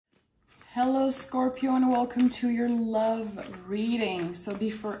Hello Scorpio, and welcome to your love reading. So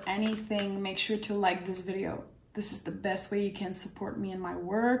before anything, make sure to like this video. This is the best way you can support me in my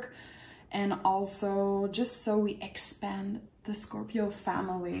work, and also just so we expand the Scorpio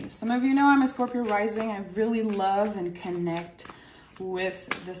family. Some of you know I'm a Scorpio rising. I really love and connect with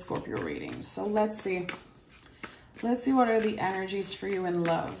the Scorpio readings. So let's see what are the energies for you in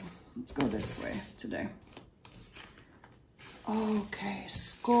love. Let's go this way today. Okay,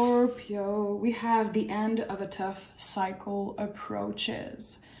 Scorpio, we have the end of a tough cycle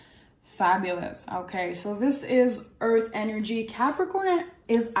approaches. Fabulous. Okay, so this is earth energy. Capricorn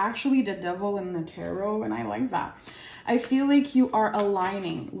is actually the devil in the tarot, and I like that. I feel like you are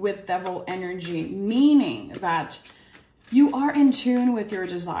aligning with devil energy, meaning that you are in tune with your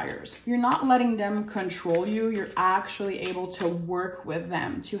desires. You're not letting them control you. You're actually able to work with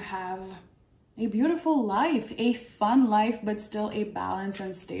them to have a beautiful life, a fun life, but still a balanced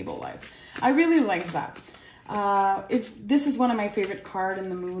and stable life. I really like that. This is one of my favorite cards in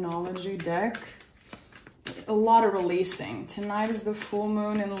the Moonology deck. A lot of releasing. Tonight is the full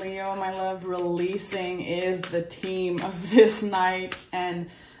moon in Leo, my love. Releasing is the theme of this night and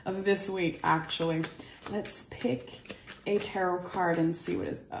of this week, actually. Let's pick a tarot card and see what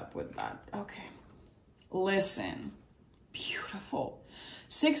is up with that. Okay. Listen. Beautiful.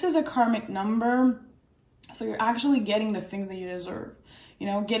 6 is a karmic number, so you're actually getting the things that you deserve. You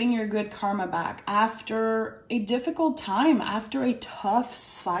know, getting your good karma back after a difficult time, after a tough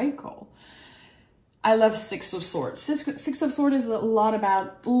cycle. I love 6 of Swords. 6 of Swords is a lot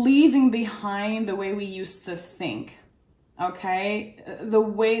about leaving behind the way we used to think, okay? The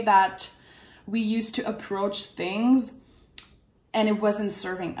way that we used to approach things, and it wasn't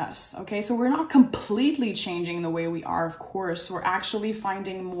serving us, okay? So we're not completely changing the way we are, of course. We're actually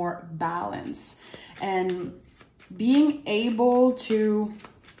finding more balance and being able to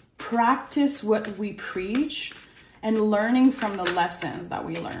practice what we preach and learning from the lessons that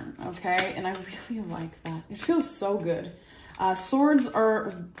we learn, okay? And I really like that. It feels so good. Swords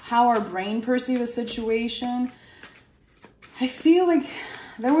are how our brain perceives a situation. I feel like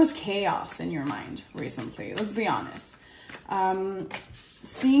there was chaos in your mind recently, let's be honest.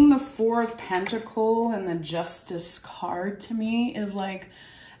 Seeing the 4 of Pentacles and the Justice card to me is like,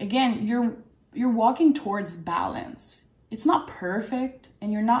 again, you're walking towards balance. It's not perfect,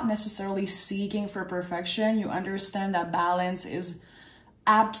 and you're not necessarily seeking for perfection. You understand that balance is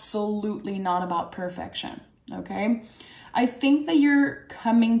absolutely not about perfection, okay? I think that you're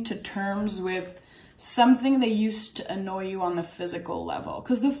coming to terms with something that used to annoy you on the physical level,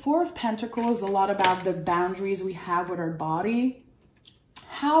 because the 4 of Pentacles is a lot about the boundaries we have with our body,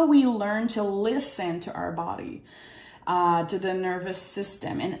 how we learn to listen to our body, to the nervous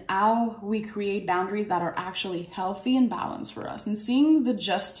system, and how we create boundaries that are actually healthy and balanced for us. And seeing the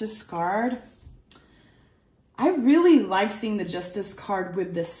Justice card, I really like seeing the Justice card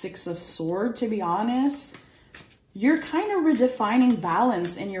with the 6 of Swords, to be honest. You're kind of redefining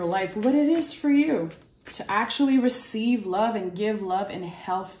balance in your life, what it is for you to actually receive love and give love in a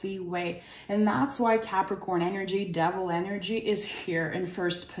healthy way. And that's why Capricorn energy, devil energy, is here in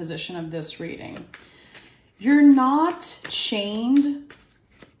first position of this reading. You're not chained,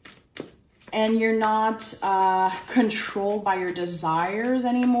 and you're not controlled by your desires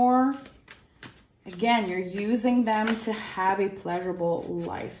anymore. Again, you're using them to have a pleasurable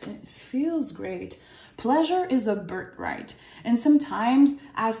life, and it feels great. Pleasure is a birthright. And sometimes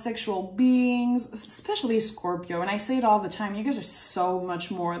as sexual beings, especially Scorpio, and I say it all the time, you guys are so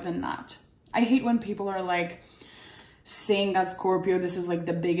much more than that. I hate when people are like saying that Scorpio, this is like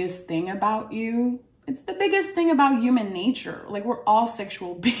the biggest thing about you. It's the biggest thing about human nature. Like, we're all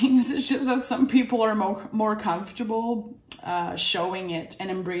sexual beings. It's just that some people are more comfortable showing it and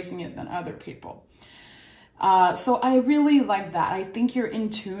embracing it than other people. So I really like that. I think you're in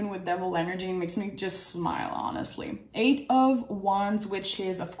tune with devil energy. It makes me just smile, honestly. 8 of Wands, which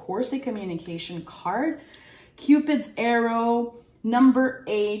is, of course, a communication card. Cupid's arrow, number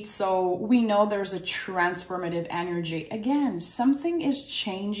 8. So we know there's a transformative energy. Again, something is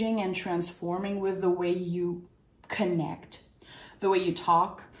changing and transforming with the way you connect, the way you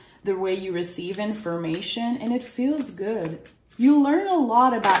talk, the way you receive information, and it feels good. You learn a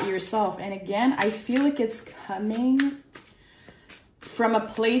lot about yourself. And again, I feel like it's coming from a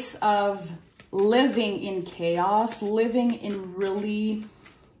place of living in chaos, living in really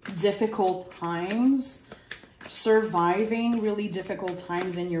difficult times, surviving really difficult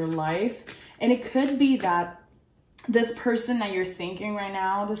times in your life. And it could be that this person that you're thinking right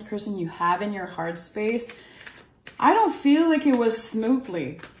now, this person you have in your heart space, I don't feel like it was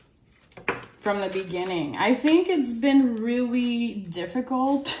smoothly from the beginning. I think it's been really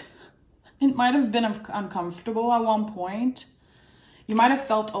difficult It might have been uncomfortable at one point. You might have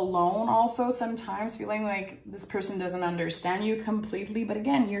felt alone also sometimes, feeling like this person doesn't understand you completely. But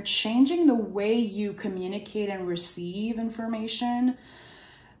again, you're changing the way you communicate and receive information,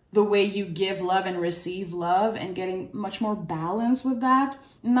 the way you give love and receive love, and getting much more balance with that.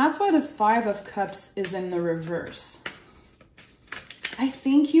 And that's why the 5 of Cups is in the reverse. I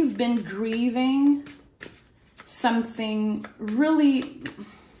think you've been grieving something really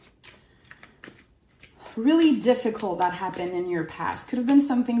difficult that happened in your past. Could have been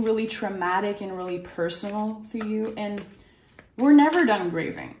something really traumatic and really personal to you. And we're never done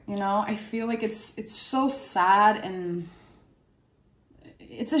grieving, you know? I feel like it's so sad, and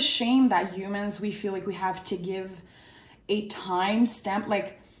it's a shame that humans, we feel like we have to give a time stamp,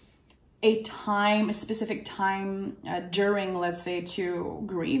 like a specific time during, let's say, to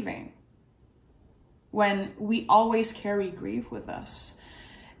grieving, when we always carry grief with us.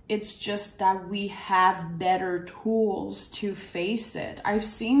 It's just that we have better tools to face it. I've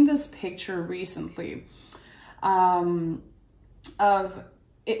seen this picture recently of,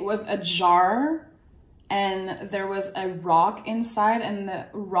 it was a jar and there was a rock inside, and the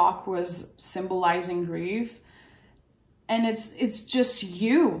rock was symbolizing grief. And it's just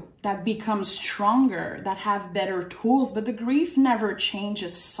you that becomes stronger, that have better tools, but the grief never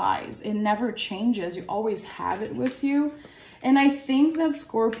changes size. It never changes. You always have it with you. And I think that,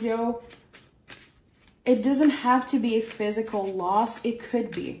 Scorpio, it doesn't have to be a physical loss. It could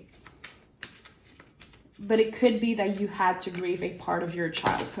be. But it could be that you had to grieve a part of your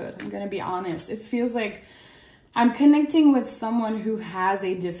childhood. I'm going to be honest. It feels like I'm connecting with someone who has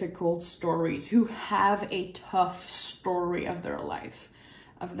a difficult stories, who have a tough story of their life,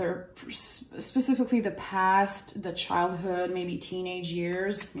 of their, specifically the past, the childhood, maybe teenage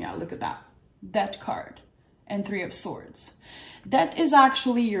years. Yeah, look at that. Death card and 3 of Swords. That is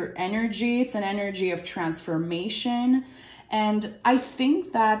actually your energy. It's an energy of transformation. And I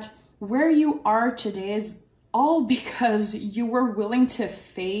think that where you are today is all because you were willing to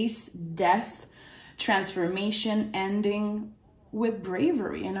face death, transformation, ending with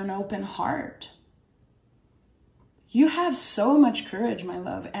bravery and an open heart. You have so much courage, my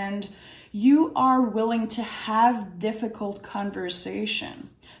love, and you are willing to have difficult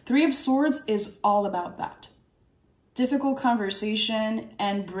conversation. 3 of Swords is all about that. Difficult conversation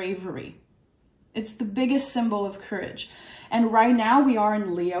and bravery. It's the biggest symbol of courage. And right now we are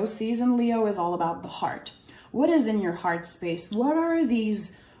in Leo season. Leo is all about the heart. What is in your heart space? What are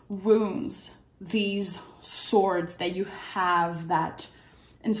these wounds, these swords that you have that,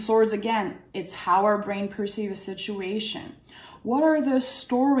 and swords again, it's how our brain perceives a situation. What are the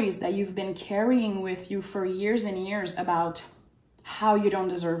stories that you've been carrying with you for years and years about how you don't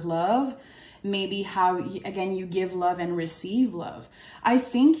deserve love? Maybe how, again, you give love and receive love. I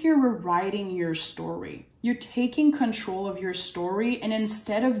think you're rewriting your story. You're taking control of your story, and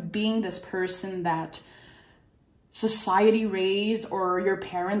instead of being this person that society raised or your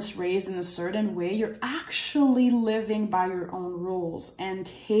parents raised in a certain way, you're actually living by your own rules and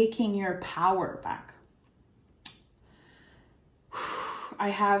taking your power back. I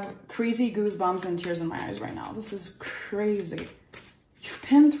have crazy goosebumps and tears in my eyes right now. This is crazy. You've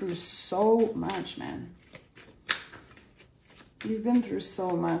been through so much, man. You've been through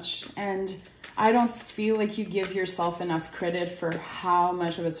so much, and I don't feel like you give yourself enough credit for how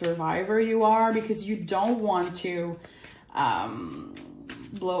much of a survivor you are, because you don't want to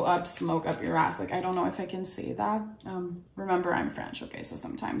blow up, smoke up your ass. Like, I don't know if I can say that. Remember, I'm French, okay? So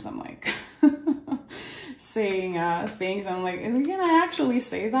sometimes I'm like saying things. I'm like, can I actually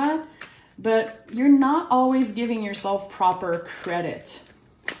say that? But you're not always giving yourself proper credit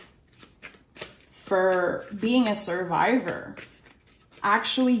for being a survivor.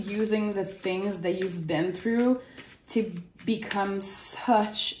 Actually using the things that you've been through to become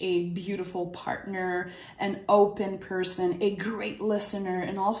such a beautiful partner, an open person, a great listener,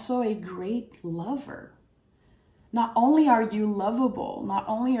 and also a great lover. Not only are you lovable, not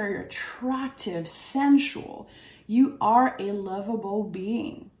only are you attractive, sensual, you are a lovable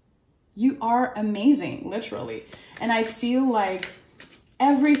being. You are amazing, literally. And I feel like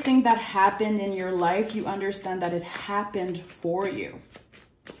everything that happened in your life, you understand that it happened for you.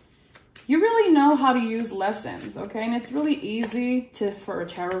 You really know how to use lessons, okay? And it's really easy for a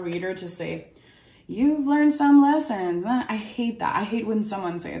tarot reader to say, you've learned some lessons. And I hate that. I hate when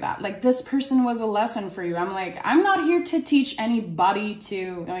someone say that. Like, this person was a lesson for you. I'm like, I'm not here to teach anybody to,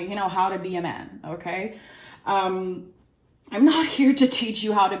 you know, how to be a man, okay? I'm not here to teach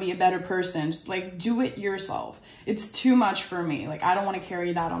you how to be a better person. Just like do it yourself. It's too much for me. Like I don't want to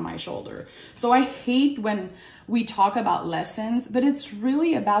carry that on my shoulder. So I hate when we talk about lessons, but it's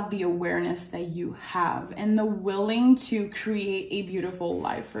really about the awareness that you have and the willing to create a beautiful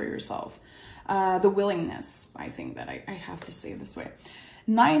life for yourself. The willingness, I think that I have to say it this way.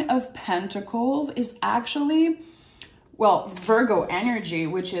 Nine of Pentacles is actually, well, Virgo energy,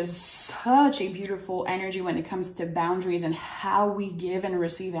 which is such a beautiful energy when it comes to boundaries and how we give and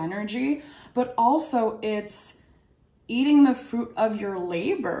receive energy, but also it's eating the fruit of your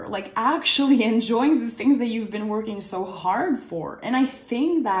labor, like actually enjoying the things that you've been working so hard for. And I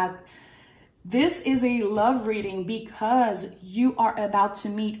think that this is a love reading because you are about to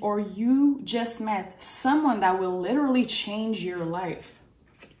meet, or you just met someone that will literally change your life.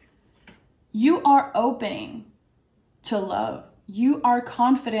 You are opening to love. You are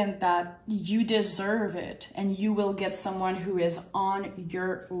confident that you deserve it and you will get someone who is on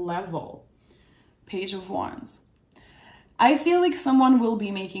your level. Page of Wands. I feel like someone will be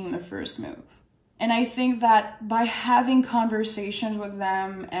making the first move. And I think that by having conversations with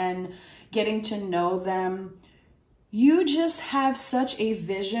them and getting to know them, you just have such a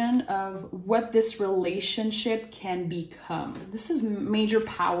vision of what this relationship can become. This is major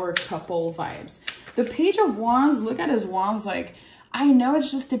power couple vibes. The Page of Wands, look at his wands like, I know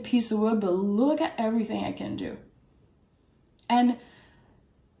it's just a piece of wood, but look at everything I can do. And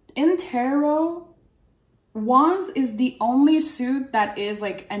in tarot, Wands is the only suit that is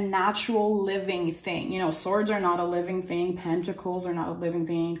like a natural living thing. You know, swords are not a living thing. Pentacles are not a living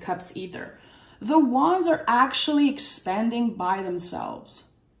thing. Cups either. The wands are actually expanding by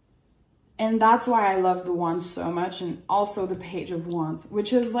themselves. And that's why I love the wands so much. And also the Page of Wands,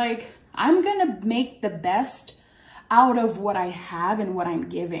 which is like, I'm going to make the best out of what I have and what I'm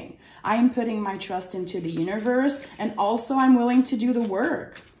giving. I'm putting my trust into the universe. And also I'm willing to do the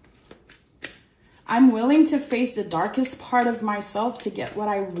work. I'm willing to face the darkest part of myself to get what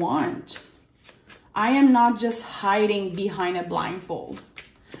I want. I am not just hiding behind a blindfold.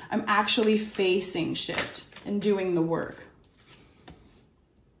 I'm actually facing shit and doing the work.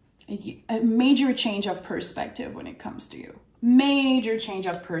 A major change of perspective when it comes to you. Major change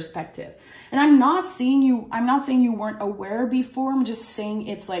of perspective. And I'm not saying you weren't aware before. I'm just saying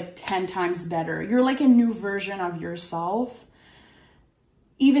it's like 10 times better. You're like a new version of yourself.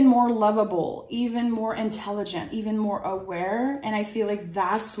 Even more lovable, even more intelligent, even more aware. And I feel like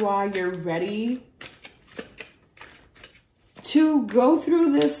that's why you're ready to go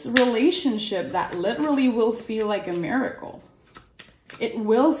through this relationship that literally will feel like a miracle. It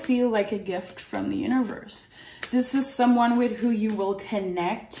will feel like a gift from the universe. This is someone with who you will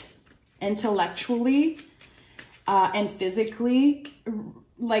connect intellectually and physically,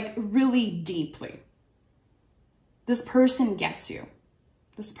 like really deeply. This person gets you.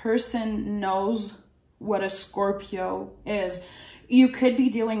 This person knows what a Scorpio is. You could be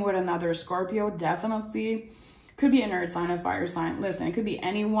dealing with another Scorpio, definitely. Could be an earth sign, a fire sign. Listen, it could be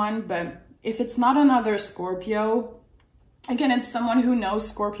anyone, but if it's not another Scorpio, again, it's someone who knows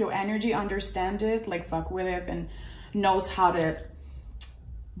Scorpio energy, understand it, like fuck with it, and knows how to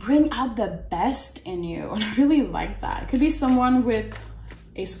bring out the best in you. And I really like that. It could be someone with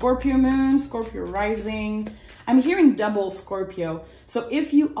a Scorpio moon, Scorpio rising. I'm hearing double Scorpio. So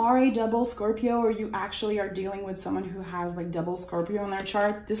if you are a double Scorpio, or you actually are dealing with someone who has like double Scorpio on their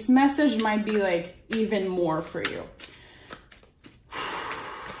chart, this message might be like even more for you.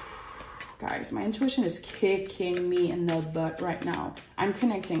 Guys, my intuition is kicking me in the butt right now. I'm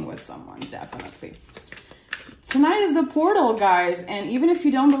connecting with someone, definitely. Tonight is the portal, guys. And even if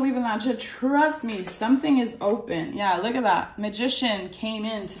you don't believe in that shit, trust me, something is open. Yeah, look at that. Magician came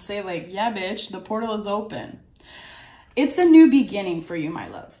in to say like, yeah, bitch, the portal is open. It's a new beginning for you, my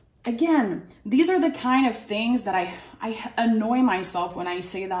love. Again, these are the kind of things that I annoy myself when I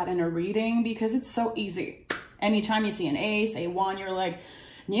say that in a reading, because it's so easy. Anytime you see an ace, A1, you're like,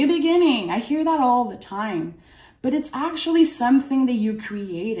 new beginning. I hear that all the time. But it's actually something that you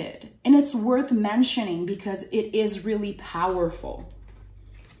created. And it's worth mentioning because it is really powerful.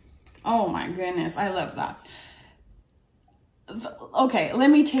 Oh my goodness, I love that. Okay, let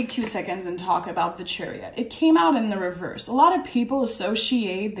me take 2 seconds and talk about the Chariot. It came out in the reverse. A lot of people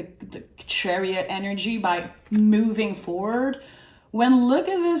associate the Chariot energy by moving forward. When look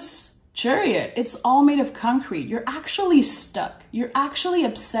at this Chariot, it's all made of concrete. You're actually stuck. You're actually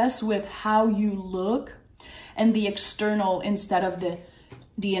obsessed with how you look and the external instead of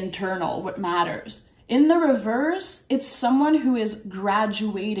the internal, what matters. In the reverse, it's someone who is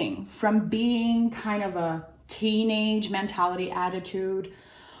graduating from being kind of a teenage mentality attitude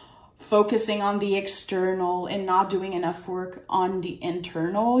focusing on the external and not doing enough work on the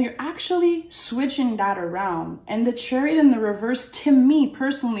internal, you're actually switching that around. And the Chariot in the reverse, to me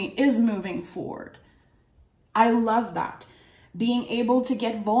personally, is moving forward. I love that. Being able to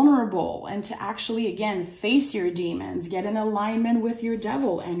get vulnerable and to actually, again, face your demons, get in alignment with your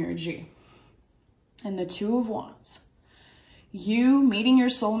devil energy. And the Two of Wands. You meeting your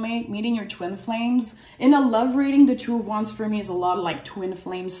soulmate, meeting your twin flames. In a love reading, the Two of Wands for me is a lot like twin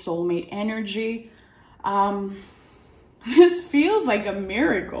flames, soulmate energy. This feels like a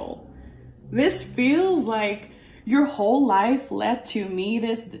miracle. This feels like your whole life led to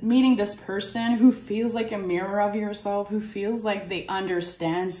meeting this person who feels like a mirror of yourself, who feels like they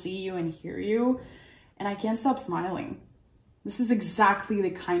understand, see you, and hear you. And I can't stop smiling. This is exactly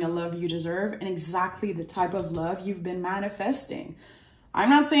the kind of love you deserve and exactly the type of love you've been manifesting. I'm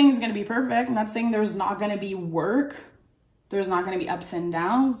not saying it's going to be perfect. I'm not saying there's not going to be work. There's not going to be ups and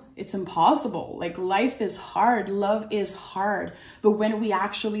downs. It's impossible. Like, life is hard. Love is hard. But when we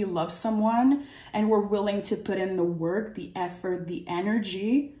actually love someone and we're willing to put in the work, the effort, the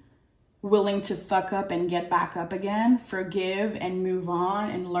energy, willing to fuck up and get back up again, forgive and move on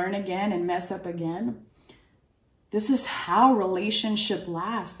and learn again and mess up again, this is how relationship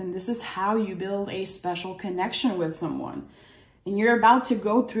lasts, and this is how you build a special connection with someone. And you're about to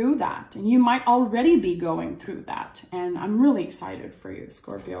go through that, and you might already be going through that. And I'm really excited for you,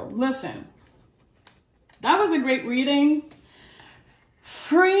 Scorpio. Listen, that was a great reading.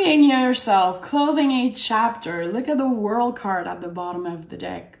 Freeing yourself, closing a chapter. Look at the World card at the bottom of the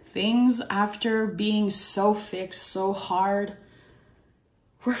deck. Things after being so fixed, so hard,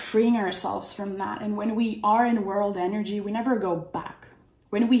 we're freeing ourselves from that. And when we are in world energy, we never go back.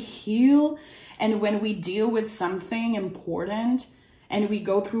 When we heal and when we deal with something important and we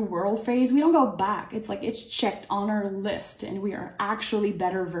go through world phase, we don't go back. It's like it's checked on our list and we are actually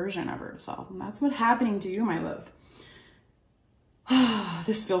better version of ourselves. And that's what's happening to you, my love.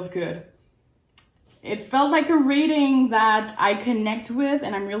 This feels good. It felt like a reading that I connect with,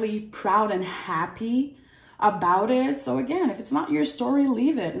 and I'm really proud and happy about it. So again, if it's not your story,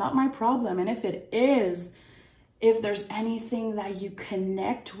 leave it, not my problem. And if it is, if there's anything that you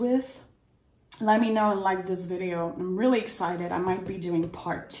connect with, let me know and like this video. I'm really excited. I might be doing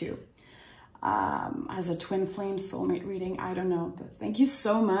part 2 as a twin flame soulmate reading. I don't know, but thank you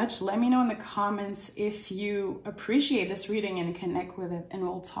so much. Let me know in the comments if you appreciate this reading and connect with it, and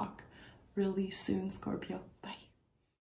we'll talk really soon, Scorpio. Bye.